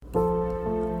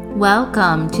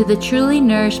Welcome to the Truly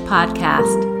Nourished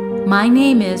podcast. My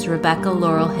name is Rebecca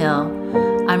Laurel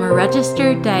Hill. I'm a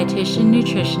registered dietitian,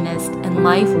 nutritionist, and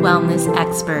life wellness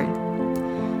expert.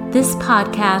 This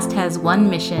podcast has one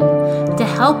mission: to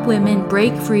help women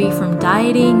break free from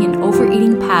dieting and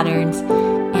overeating patterns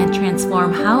and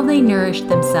transform how they nourish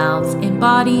themselves in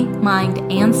body, mind,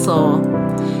 and soul.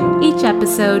 Each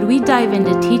episode, we dive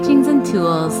into teachings and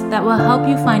tools that will help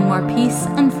you find more peace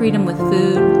and freedom with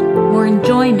food, more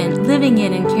enjoyment living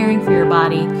in and caring for your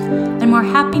body, and more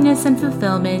happiness and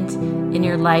fulfillment in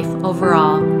your life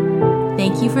overall.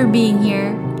 Thank you for being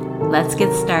here. Let's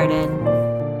get started.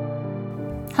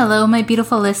 Hello, my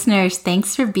beautiful listeners.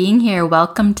 Thanks for being here.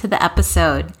 Welcome to the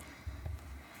episode.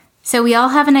 So we all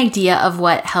have an idea of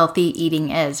what healthy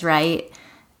eating is, right?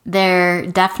 There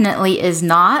definitely is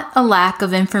not a lack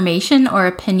of information or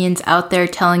opinions out there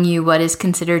telling you what is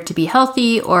considered to be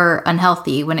healthy or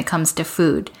unhealthy when it comes to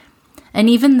food. And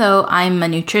even though I'm a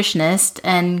nutritionist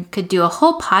and could do a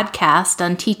whole podcast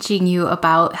on teaching you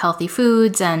about healthy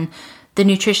foods and the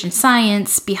nutrition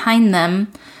science behind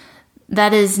them,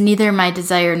 that is neither my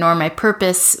desire nor my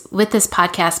purpose with this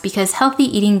podcast, because healthy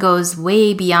eating goes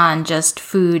way beyond just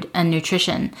food and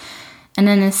nutrition. And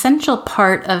an essential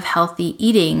part of healthy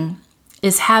eating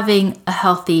is having a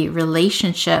healthy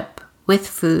relationship with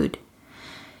food.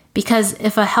 Because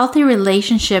if a healthy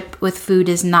relationship with food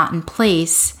is not in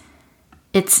place,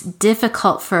 it's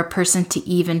difficult for a person to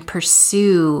even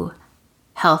pursue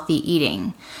healthy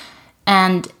eating.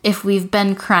 And if we've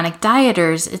been chronic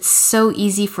dieters, it's so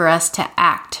easy for us to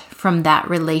act from that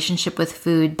relationship with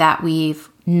food that we've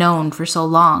known for so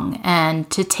long, and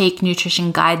to take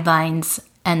nutrition guidelines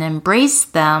and embrace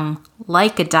them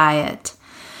like a diet.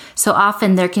 So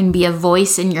often there can be a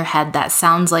voice in your head that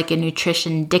sounds like a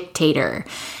nutrition dictator,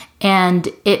 and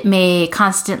it may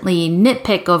constantly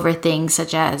nitpick over things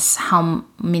such as how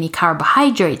many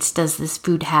carbohydrates does this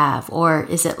food have, or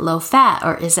is it low fat,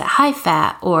 or is it high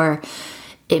fat, or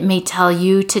it may tell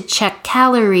you to check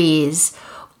calories,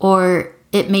 or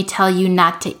it may tell you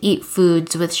not to eat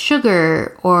foods with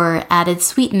sugar or added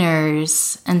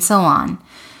sweeteners, and so on.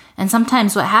 And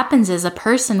sometimes what happens is a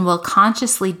person will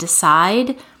consciously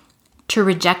decide to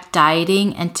reject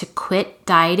dieting and to quit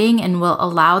dieting, and will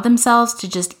allow themselves to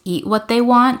just eat what they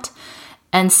want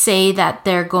and say that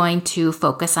they're going to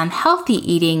focus on healthy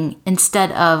eating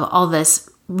instead of all this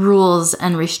rules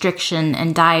and restriction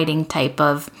and dieting type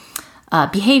of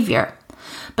behavior.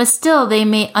 But still, they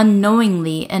may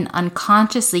unknowingly and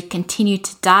unconsciously continue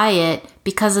to diet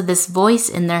because of this voice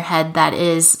in their head that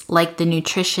is like the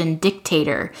nutrition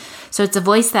dictator. So it's a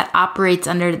voice that operates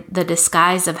under the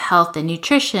disguise of health and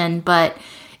nutrition, but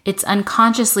it's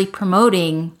unconsciously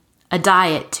promoting a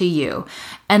diet to you.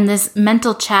 And this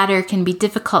mental chatter can be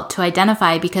difficult to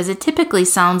identify because it typically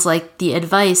sounds like the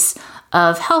advice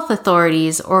of health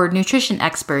authorities or nutrition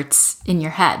experts in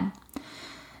your head.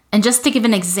 And just to give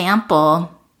an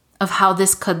example of how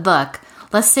this could look,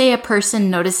 let's say a person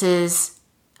notices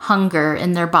hunger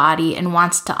in their body and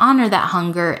wants to honor that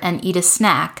hunger and eat a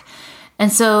snack.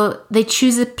 And so they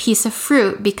choose a piece of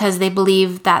fruit because they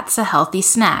believe that's a healthy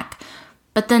snack.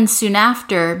 But then soon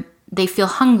after, they feel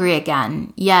hungry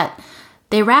again, yet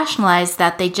they rationalize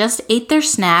that they just ate their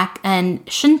snack and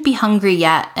shouldn't be hungry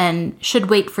yet and should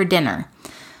wait for dinner.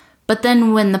 But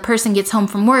then when the person gets home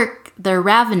from work, they're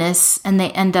ravenous and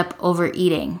they end up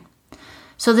overeating.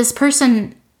 So this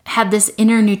person had this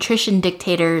inner nutrition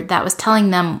dictator that was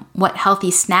telling them what healthy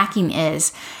snacking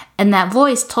is. And that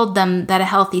voice told them that a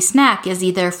healthy snack is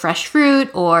either fresh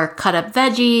fruit or cut up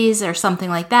veggies or something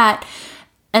like that.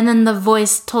 And then the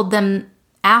voice told them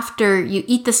after you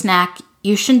eat the snack,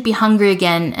 you shouldn't be hungry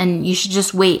again and you should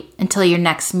just wait until your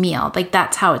next meal. Like,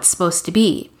 that's how it's supposed to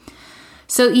be.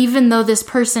 So even though this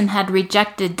person had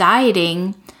rejected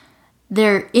dieting,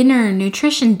 their inner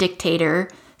nutrition dictator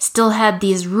still had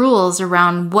these rules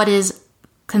around what is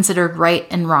considered right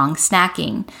and wrong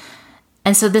snacking.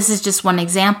 And so this is just one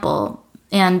example.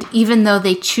 And even though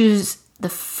they choose the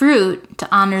fruit to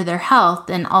honor their health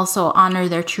and also honor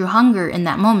their true hunger in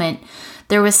that moment,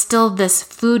 there was still this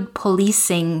food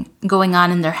policing going on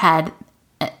in their head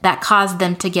that caused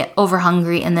them to get over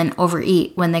hungry and then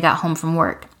overeat when they got home from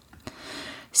work.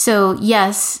 So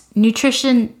yes,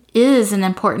 nutrition is an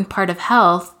important part of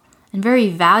health and very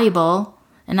valuable,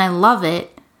 and I love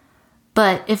it.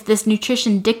 But if this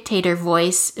nutrition dictator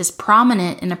voice is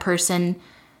prominent in a person,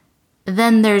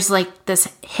 then there's like this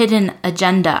hidden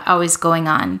agenda always going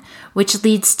on, which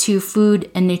leads to food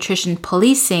and nutrition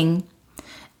policing.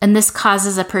 And this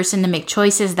causes a person to make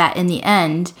choices that in the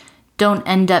end don't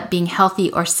end up being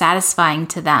healthy or satisfying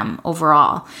to them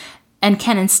overall, and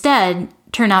can instead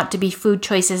turn out to be food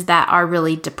choices that are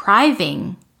really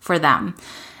depriving for them.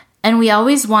 And we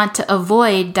always want to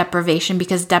avoid deprivation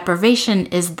because deprivation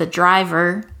is the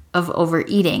driver of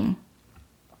overeating.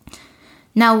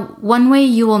 Now, one way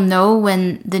you will know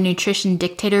when the nutrition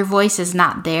dictator voice is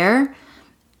not there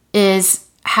is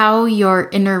how your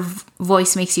inner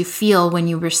voice makes you feel when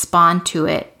you respond to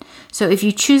it. So if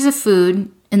you choose a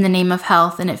food in the name of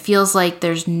health and it feels like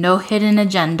there's no hidden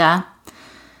agenda,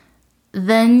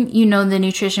 then you know the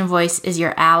nutrition voice is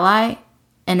your ally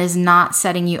and is not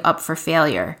setting you up for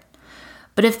failure.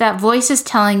 But if that voice is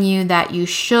telling you that you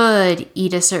should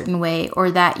eat a certain way,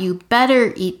 or that you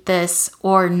better eat this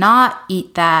or not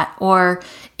eat that, or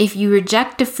if you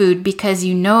reject a food because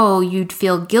you know you'd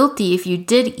feel guilty if you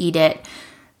did eat it,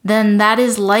 then that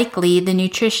is likely the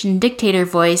nutrition dictator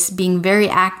voice being very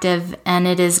active, and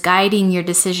it is guiding your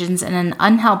decisions in an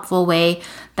unhelpful way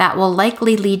that will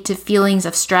likely lead to feelings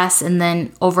of stress and then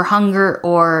overhunger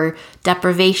or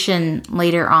deprivation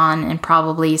later on, and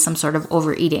probably some sort of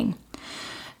overeating.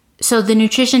 So the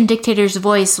nutrition dictator's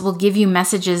voice will give you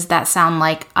messages that sound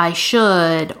like I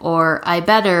should, or I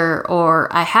better,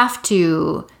 or I have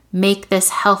to make this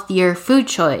healthier food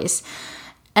choice.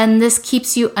 And this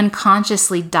keeps you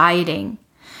unconsciously dieting.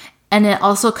 And it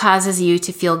also causes you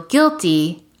to feel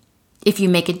guilty if you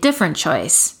make a different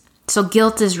choice. So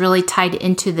guilt is really tied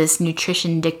into this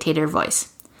nutrition dictator voice.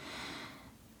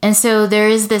 And so there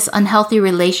is this unhealthy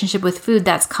relationship with food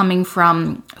that's coming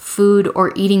from food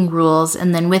or eating rules,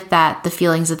 and then with that, the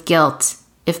feelings of guilt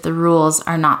if the rules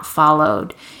are not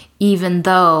followed, even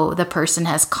though the person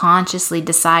has consciously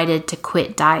decided to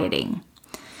quit dieting.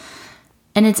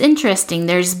 And it's interesting,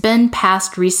 there's been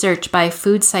past research by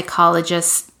food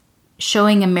psychologists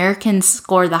showing Americans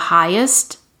score the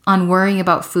highest on worrying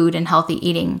about food and healthy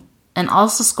eating, and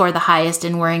also score the highest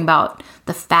in worrying about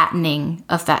the fattening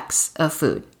effects of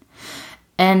food.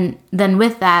 And then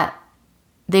with that,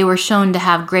 they were shown to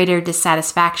have greater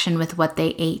dissatisfaction with what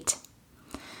they ate.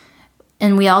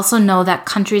 And we also know that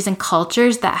countries and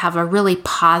cultures that have a really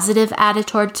positive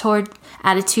attitude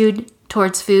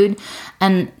towards food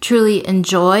and truly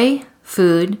enjoy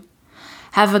food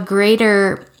have a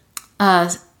greater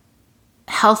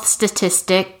health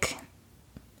statistics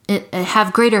in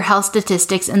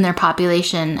their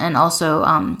population, and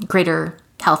also greater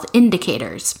health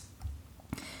indicators.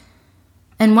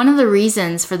 And one of the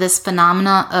reasons for this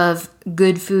phenomena of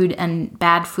good food and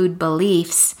bad food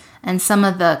beliefs, and some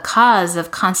of the cause of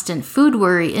constant food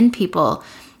worry in people,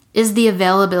 is the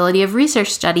availability of research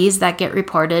studies that get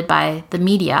reported by the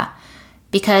media.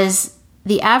 Because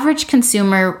the average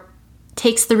consumer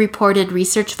takes the reported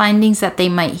research findings that they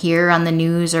might hear on the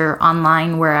news or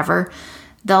online, wherever.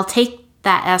 They'll take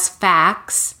that as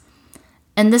facts.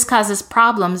 And this causes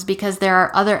problems because there are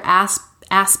other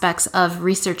aspects of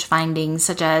research findings,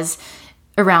 such as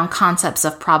around concepts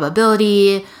of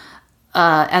probability,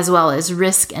 as well as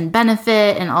risk and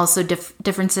benefit, and also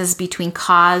differences between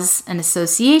cause and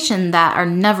association that are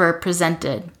never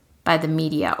presented by the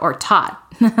media or taught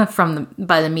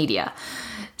by the media.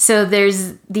 So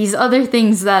there's these other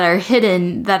things that are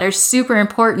hidden that are super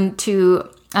important to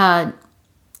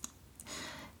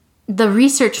the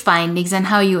research findings and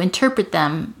how you interpret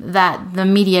them that the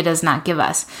media does not give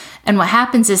us. And what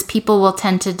happens is people will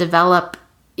tend to develop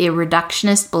a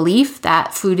reductionist belief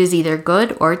that food is either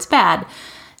good or it's bad,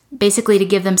 basically to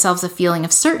give themselves a feeling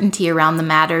of certainty around the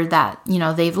matter that,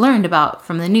 they've learned about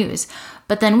from the news.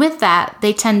 But then with that,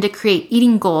 they tend to create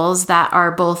eating goals that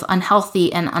are both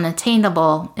unhealthy and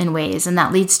unattainable in ways, and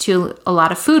that leads to a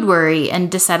lot of food worry and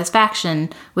dissatisfaction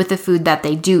with the food that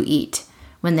they do eat,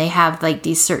 when they have like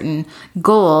these certain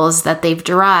goals that they've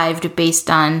derived based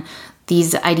on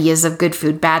these ideas of good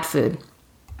food, bad food.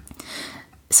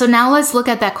 So now let's look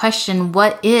at that question,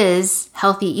 what is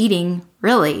healthy eating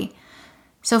really?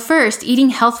 So first,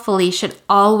 eating healthfully should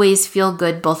always feel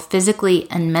good, both physically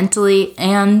and mentally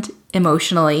and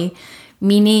emotionally,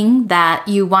 meaning that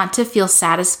you want to feel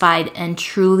satisfied and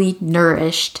truly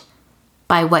nourished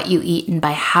by what you eat and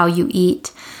by how you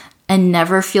eat, and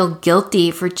never feel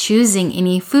guilty for choosing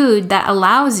any food that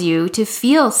allows you to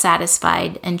feel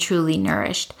satisfied and truly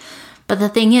nourished. But the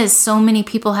thing is, so many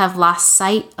people have lost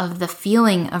sight of the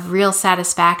feeling of real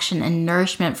satisfaction and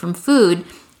nourishment from food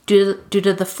due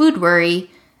to the food worry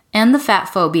and the fat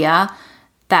phobia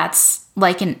that's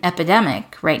like an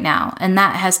epidemic right now. And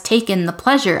that has taken the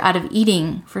pleasure out of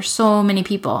eating for so many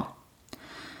people.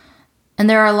 And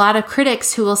there are a lot of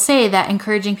critics who will say that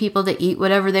encouraging people to eat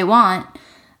whatever they want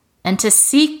and to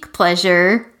seek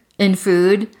pleasure in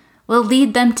food will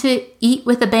lead them to eat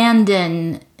with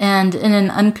abandon and in an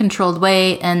uncontrolled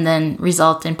way, and then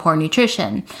result in poor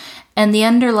nutrition. And the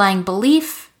underlying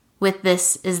belief with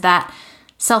this is that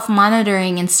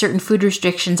self-monitoring and certain food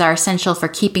restrictions are essential for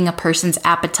keeping a person's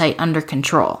appetite under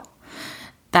control.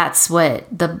 That's what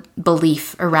the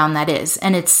belief around that is.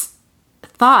 And it's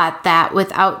thought that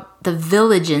without the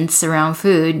vigilance around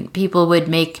food, people would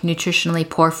make nutritionally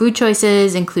poor food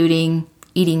choices, including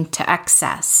eating to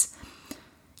excess.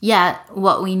 Yet,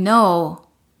 what we know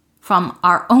from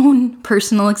our own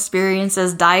personal experience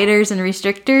as dieters and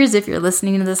restrictors, if you're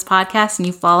listening to this podcast and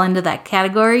you fall into that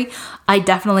category, I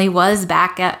definitely was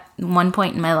back at one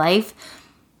point in my life.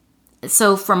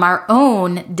 So from our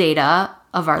own data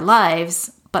of our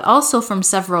lives, but also from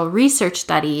several research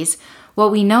studies,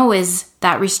 what we know is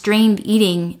that restrained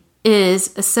eating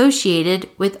is associated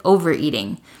with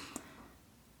overeating.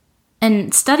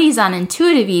 And studies on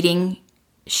intuitive eating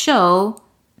show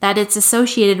that it's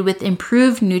associated with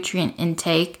improved nutrient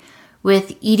intake,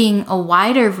 with eating a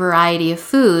wider variety of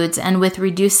foods, and with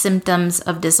reduced symptoms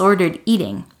of disordered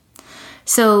eating.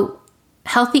 So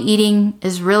healthy eating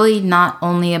is really not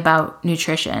only about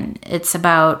nutrition. It's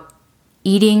about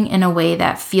eating in a way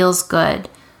that feels good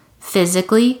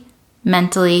physically,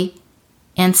 mentally,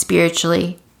 and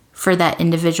spiritually for that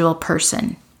individual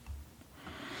person.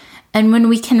 And when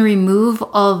we can remove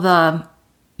all the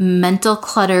mental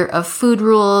clutter of food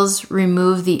rules,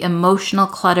 remove the emotional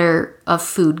clutter of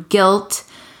food guilt,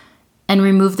 and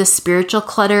remove the spiritual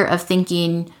clutter of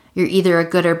thinking you're either a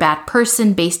good or bad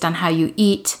person based on how you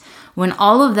eat, when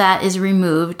all of that is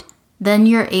removed, then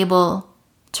you're able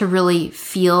to really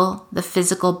feel the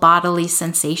physical bodily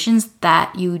sensations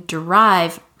that you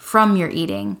derive from your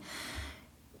eating.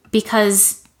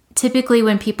 Because typically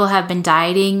when people have been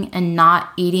dieting and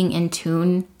not eating in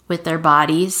tune with their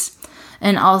bodies,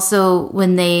 and also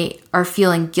when they are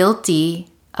feeling guilty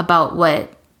about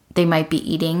what they might be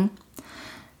eating,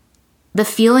 the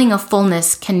feeling of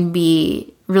fullness can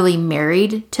be really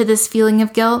married to this feeling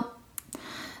of guilt.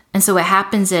 And so what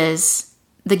happens is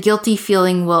the guilty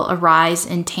feeling will arise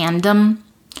in tandem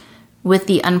with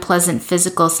the unpleasant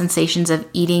physical sensations of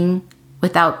eating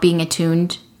without being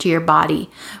attuned to your body,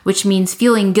 which means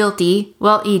feeling guilty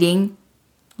while eating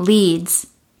leads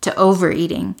to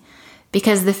overeating,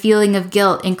 because the feeling of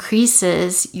guilt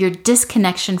increases your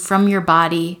disconnection from your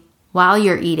body while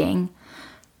you're eating.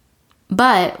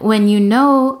 But when you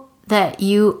know that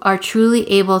you are truly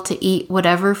able to eat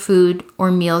whatever food or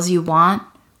meals you want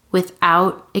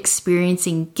without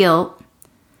experiencing guilt,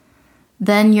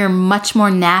 then you're much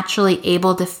more naturally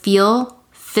able to feel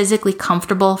physically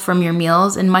comfortable from your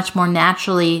meals and much more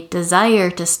naturally desire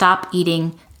to stop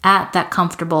eating at that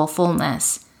comfortable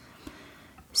fullness.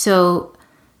 So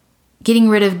getting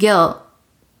rid of guilt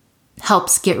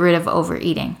helps get rid of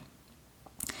overeating.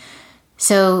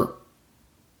 So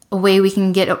a way we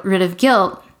can get rid of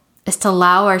guilt is to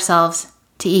allow ourselves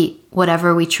to eat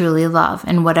whatever we truly love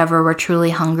and whatever we're truly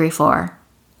hungry for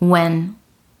when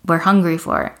we're hungry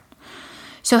for it.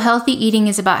 So healthy eating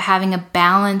is about having a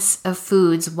balance of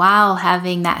foods while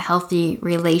having that healthy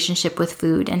relationship with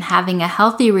food. And having a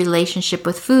healthy relationship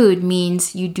with food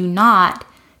means you do not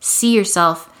see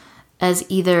yourself as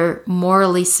either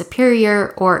morally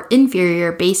superior or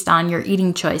inferior based on your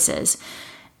eating choices.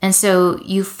 And so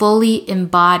you fully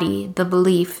embody the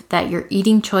belief that your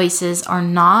eating choices are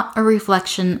not a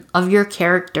reflection of your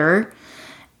character,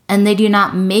 and they do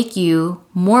not make you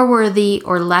more worthy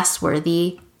or less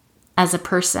worthy as a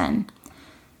person.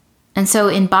 And so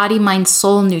in body, mind,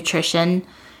 soul nutrition,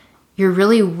 you're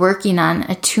really working on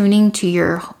attuning to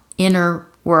your inner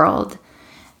world.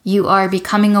 You are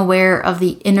becoming aware of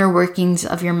the inner workings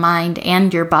of your mind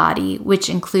and your body, which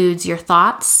includes your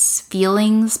thoughts,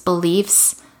 feelings,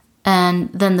 beliefs,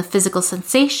 and then the physical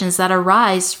sensations that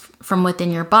arise from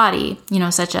within your body,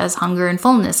 such as hunger and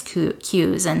fullness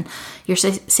cues and your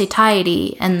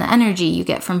satiety and the energy you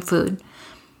get from food.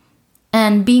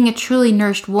 And being a truly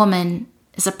nourished woman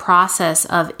is a process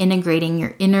of integrating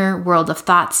your inner world of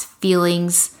thoughts,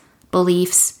 feelings,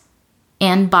 beliefs,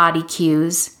 and body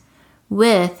cues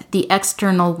with the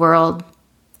external world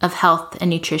of health and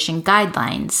nutrition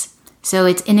guidelines. So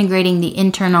it's integrating the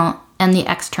internal and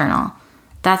the external.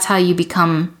 That's how you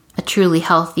become a truly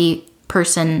healthy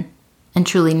person and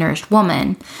truly nourished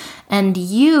woman. And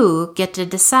you get to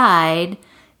decide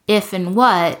if and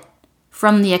what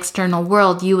from the external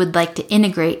world you would like to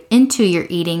integrate into your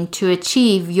eating to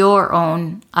achieve your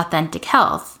own authentic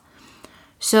health.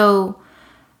 So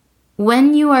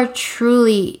when you are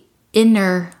truly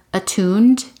inner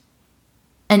attuned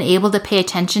and able to pay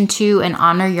attention to and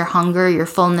honor your hunger, your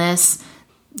fullness,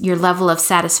 your level of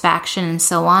satisfaction, and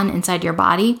so on inside your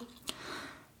body,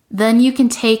 Then you can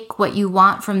take what you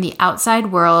want from the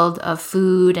outside world of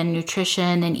food and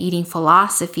nutrition and eating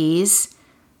philosophies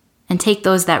and take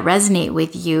those that resonate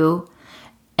with you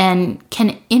and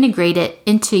can integrate it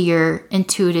into your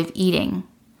intuitive eating.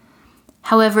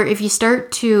 However, if you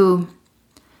start to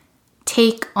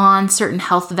take on certain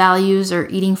health values or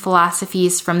eating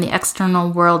philosophies from the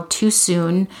external world too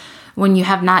soon, when you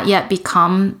have not yet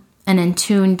become an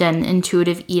attuned and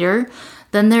intuitive eater,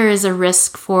 then there is a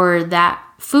risk for that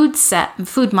food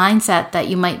mindset that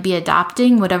you might be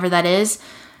adopting, whatever that is,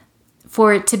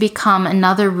 for it to become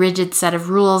another rigid set of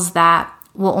rules that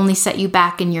will only set you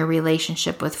back in your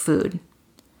relationship with food.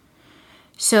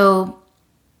 So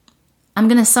I'm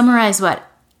going to summarize what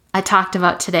I talked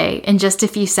about today in just a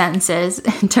few sentences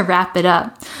to wrap it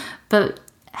up. But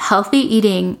healthy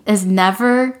eating is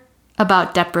never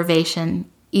about deprivation,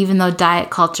 even though diet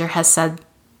culture has said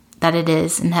that it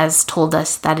is and has told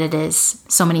us that it is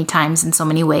so many times in so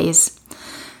many ways.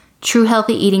 True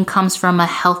healthy eating comes from a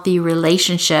healthy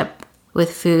relationship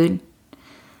with food.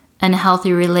 And a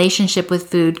healthy relationship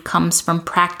with food comes from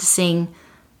practicing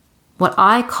what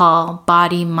I call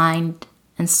body, mind,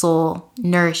 and soul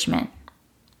nourishment.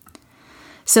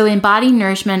 So in body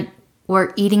nourishment,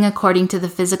 we're eating according to the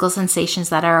physical sensations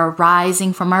that are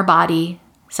arising from our body,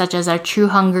 such as our true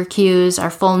hunger cues,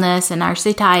 our fullness, and our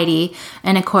satiety,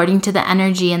 and according to the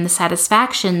energy and the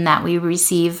satisfaction that we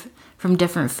receive from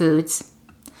different foods.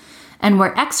 And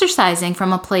we're exercising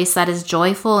from a place that is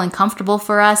joyful and comfortable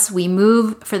for us. We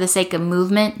move for the sake of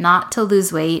movement, not to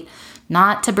lose weight,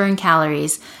 not to burn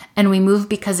calories. And we move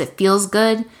because it feels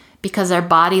good, because our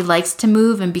body likes to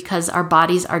move, and because our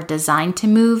bodies are designed to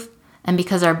move, and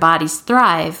because our bodies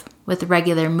thrive with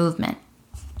regular movement.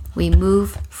 We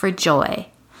move for joy.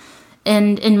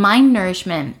 And in mind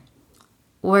nourishment,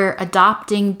 we're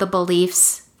adopting the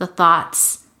beliefs, the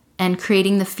thoughts, and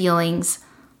creating the feelings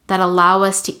that allow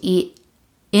us to eat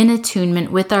in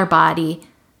attunement with our body,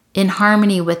 in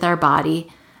harmony with our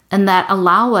body, and that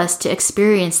allow us to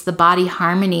experience the body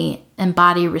harmony and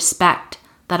body respect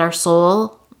that our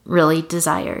soul really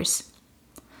desires.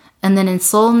 And then in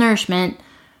soul nourishment,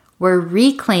 we're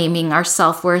reclaiming our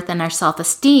self-worth and our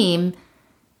self-esteem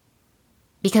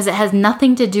because it has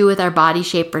nothing to do with our body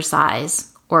shape or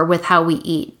size or with how we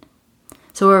eat.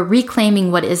 So we're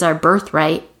reclaiming what is our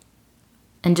birthright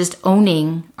and just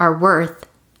owning our worth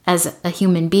as a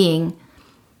human being.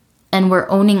 And we're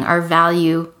owning our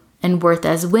value and worth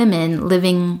as women,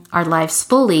 living our lives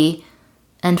fully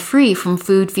and free from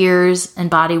food fears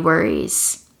and body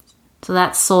worries. So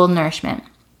that's soul nourishment.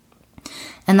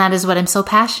 And that is what I'm so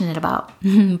passionate about.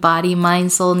 Body,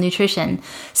 mind, soul, nutrition.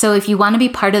 So if you want to be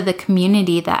part of the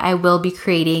community that I will be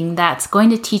creating, that's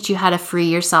going to teach you how to free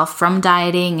yourself from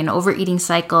dieting and overeating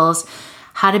cycles,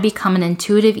 how to become an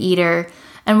intuitive eater,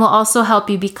 and will also help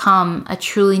you become a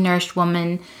truly nourished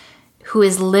woman who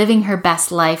is living her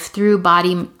best life through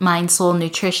body, mind, soul,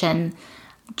 nutrition.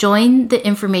 Join the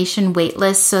information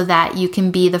waitlist so that you can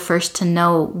be the first to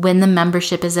know when the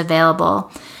membership is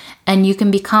available. And you can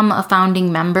become a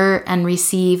founding member and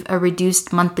receive a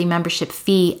reduced monthly membership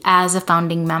fee as a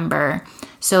founding member.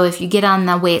 So if you get on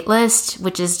the wait list,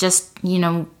 which is just,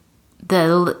 the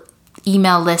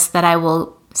email list that I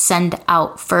will send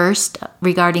out first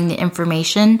regarding the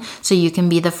information, so you can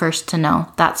be the first to know.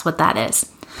 That's what that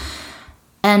is.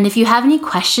 And if you have any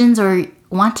questions or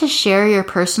want to share your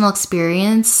personal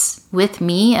experience with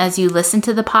me as you listen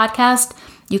to the podcast,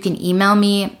 you can email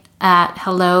me at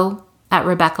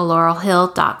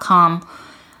hello@RebeccaLaurelHill.com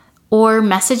or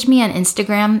message me on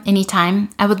Instagram anytime.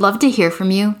 I would love to hear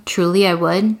from you. Truly, I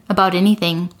would, about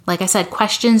anything. Like I said,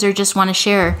 questions or just want to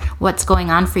share what's going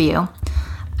on for you.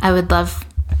 I would love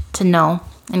to know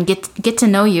and get to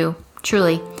know you,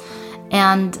 truly.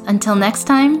 And until next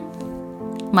time,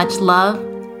 much love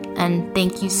and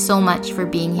thank you so much for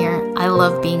being here. I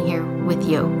love being here with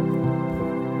you.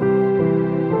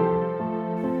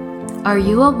 Are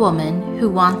you a woman who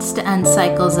wants to end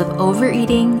cycles of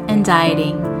overeating and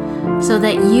dieting so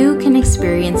that you can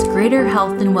experience greater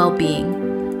health and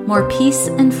well-being, more peace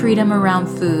and freedom around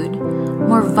food,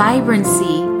 more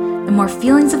vibrancy, and more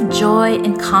feelings of joy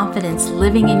and confidence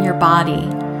living in your body?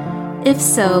 If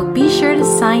so, be sure to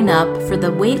sign up for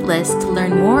the waitlist to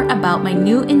learn more about my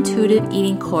new intuitive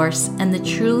eating course and the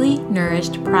Truly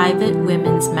Nourished private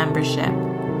women's membership.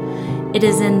 It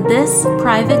is in this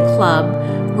private club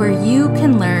where you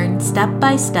can learn step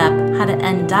by step how to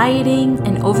end dieting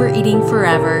and overeating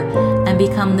forever and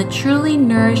become the truly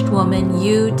nourished woman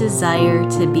you desire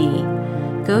to be.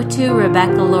 Go to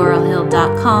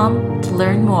RebeccaLaurelHill.com to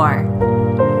learn more.